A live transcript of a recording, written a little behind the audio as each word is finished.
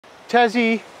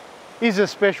Tassie is a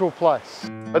special place.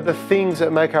 But the things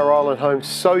that make our island home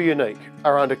so unique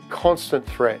are under constant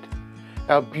threat.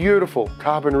 Our beautiful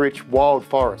carbon-rich wild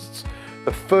forests,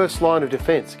 the first line of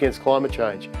defence against climate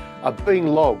change, are being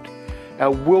logged.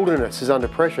 Our wilderness is under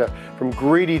pressure from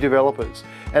greedy developers,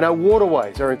 and our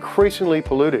waterways are increasingly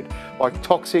polluted by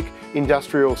toxic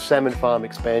industrial salmon farm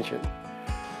expansion.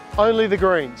 Only the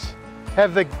Greens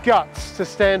have the guts to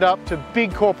stand up to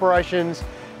big corporations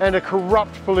and a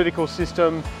corrupt political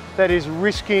system that is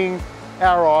risking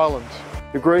our island.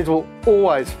 The Greens will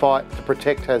always fight to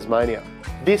protect Tasmania.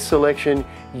 This election,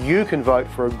 you can vote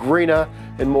for a greener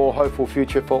and more hopeful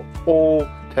future for all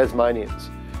Tasmanians.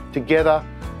 Together,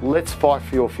 let's fight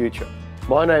for your future.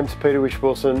 My name's Peter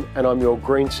Whish-Wilson and I'm your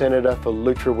Green Senator for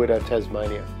Iutruwita,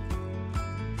 Tasmania.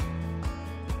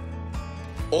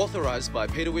 Authorised by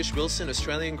Peter Whish-Wilson,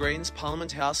 Australian Greens,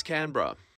 Parliament House, Canberra.